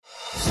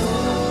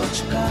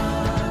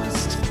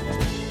Sochcast.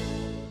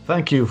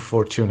 Thank you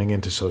for tuning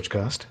into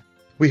Sochcast.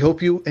 We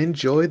hope you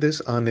enjoy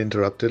this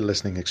uninterrupted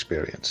listening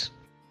experience.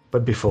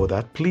 But before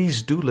that,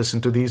 please do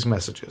listen to these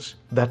messages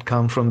that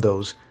come from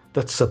those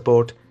that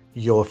support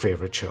your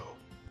favorite show.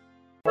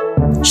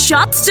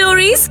 Short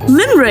stories,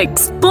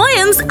 limericks,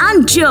 poems,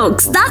 and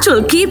jokes that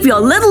will keep your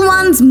little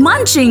ones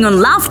munching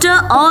on laughter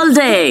all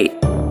day.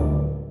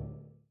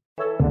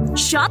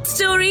 Short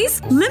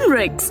stories,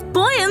 limericks,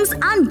 poems,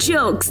 and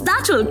jokes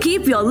that will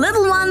keep your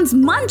little ones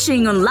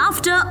munching on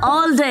laughter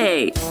all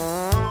day.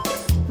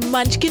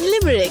 Munchkin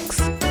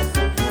Limericks.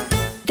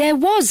 There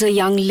was a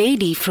young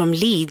lady from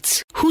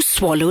Leeds who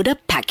swallowed a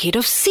packet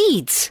of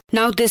seeds.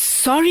 Now this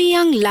sorry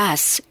young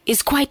lass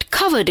is quite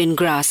covered in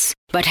grass,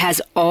 but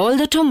has all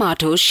the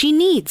tomatoes she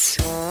needs.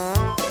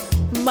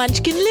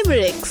 Munchkin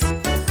Limericks.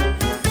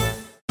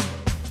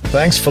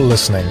 Thanks for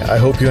listening. I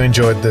hope you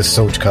enjoyed this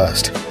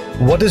Sochcast.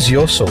 What is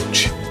your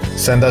Soch?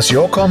 Send us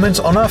your comments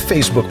on our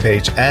Facebook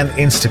page and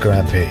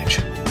Instagram page.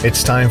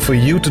 It's time for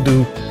you to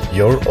do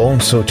your own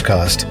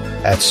Sochcast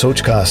at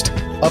Sochcast.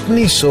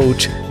 Apni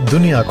Soch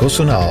Duniya ko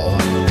sunao.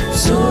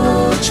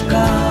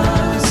 Sochcast.